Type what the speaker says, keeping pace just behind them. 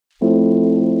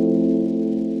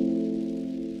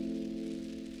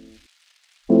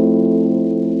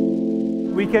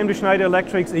came to Schneider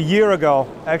Electric a year ago,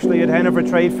 actually at Hannover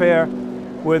Trade Fair,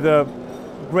 with a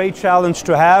great challenge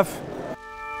to have.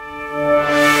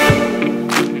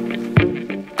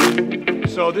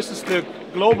 So this is the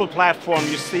global platform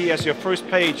you see as your first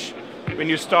page when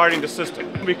you're starting the system.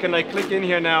 We can click in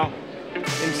here now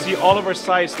and see all of our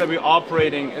sites that we're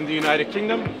operating in the United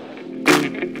Kingdom.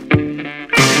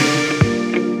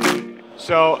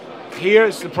 So here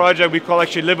is the project we call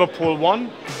actually Liverpool 1.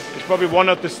 It's probably one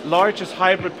of the largest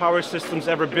hybrid power systems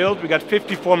ever built. We got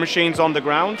 54 machines on the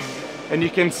ground, and you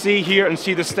can see here and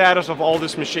see the status of all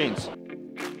these machines.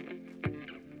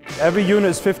 Every unit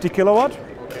is 50 kilowatt,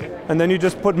 and then you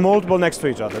just put multiple next to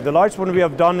each other. The largest one we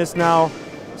have done is now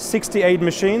 68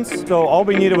 machines, so all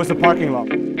we needed was a parking lot.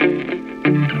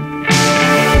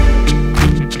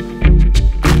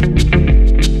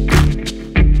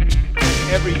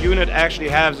 Every unit actually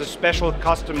has a special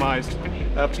customized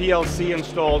PLC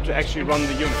installed to actually run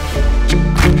the unit.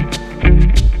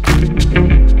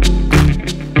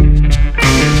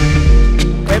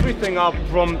 Everything up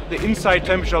from the inside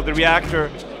temperature of the reactor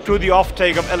to the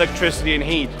offtake of electricity and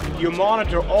heat. You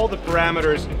monitor all the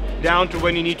parameters down to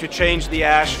when you need to change the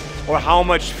ash or how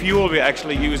much fuel we're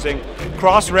actually using.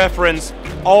 Cross-reference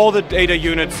all the data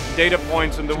units, data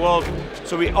points in the world,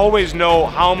 so we always know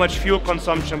how much fuel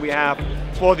consumption we have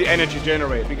for the energy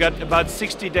generated. We got about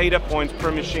 60 data points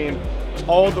per machine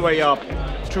all the way up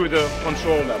to the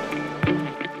control level.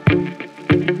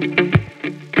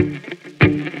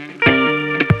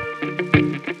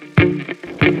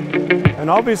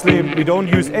 And obviously we don't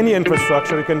use any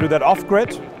infrastructure. We can do that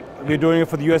off-grid. We're doing it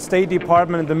for the US State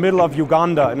Department in the middle of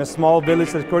Uganda, in a small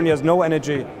village that currently has no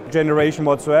energy generation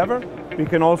whatsoever. We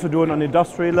can also do it on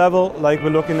industrial level, like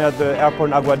we're looking at the airport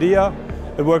in Aguadilla.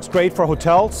 It works great for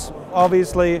hotels,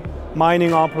 obviously,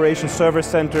 mining operations, service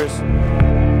centers.